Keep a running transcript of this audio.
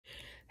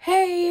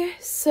Hey,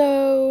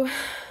 so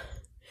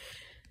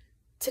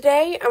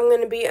today I'm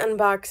going to be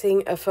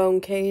unboxing a phone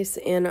case,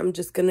 and I'm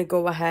just going to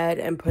go ahead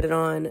and put it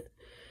on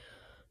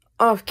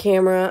off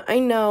camera. I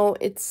know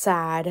it's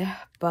sad,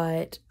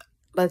 but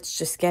let's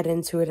just get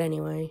into it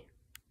anyway.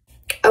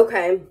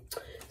 Okay,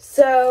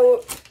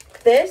 so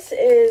this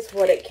is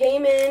what it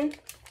came in.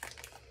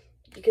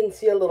 You can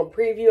see a little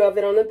preview of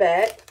it on the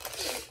back,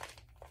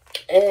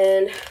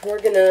 and we're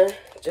going to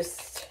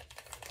just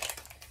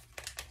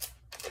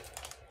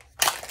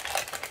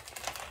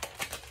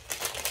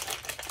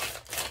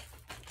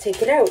take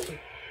it out.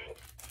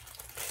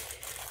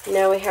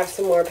 Now we have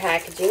some more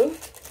packaging.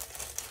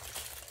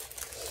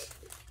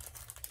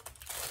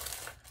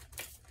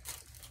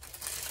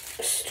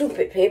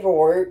 Stupid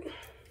paperwork.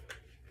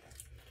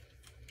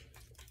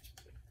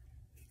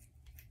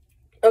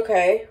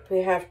 Okay,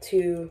 we have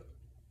to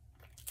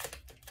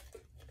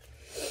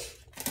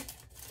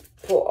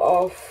pull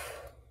off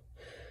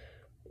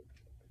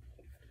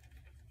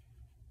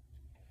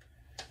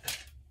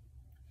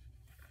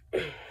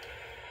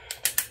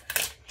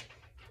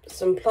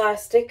some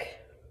plastic.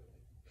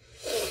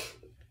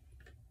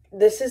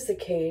 This is the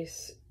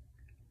case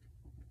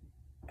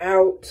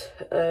out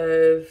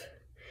of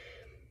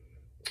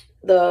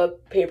the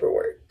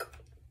paperwork.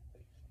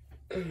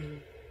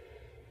 And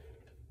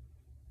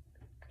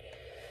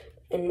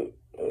I'm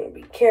going to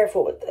be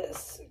careful with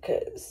this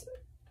because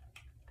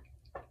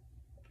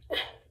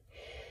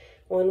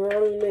one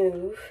wrong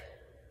move.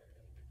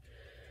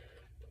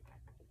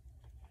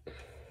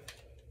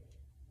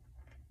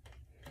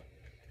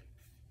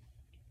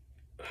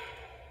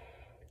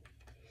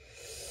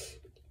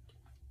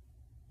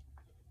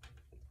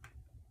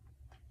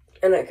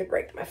 And I could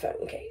break my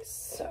phone case,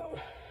 so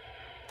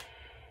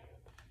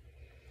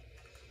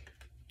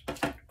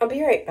I'll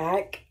be right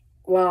back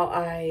while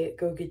I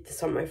go get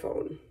this on my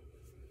phone.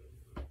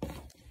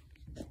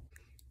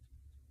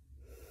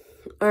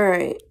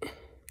 Alright.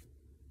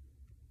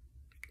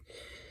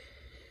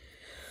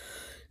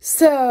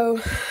 So,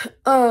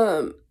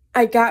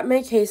 I got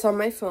my case on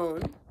my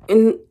phone,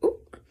 and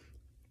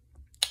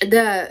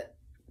the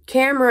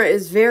camera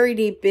is very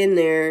deep in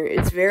there.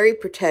 It's very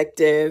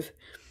protective.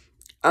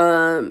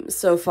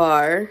 So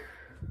far,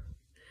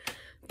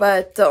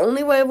 but the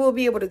only way we'll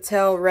be able to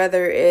tell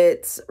whether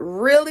it's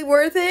really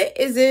worth it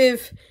is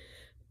if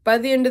by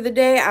the end of the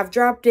day I've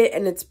dropped it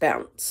and it's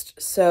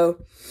bounced.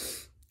 So,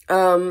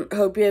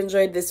 hope you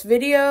enjoyed this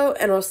video,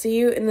 and I'll see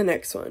you in the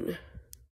next one.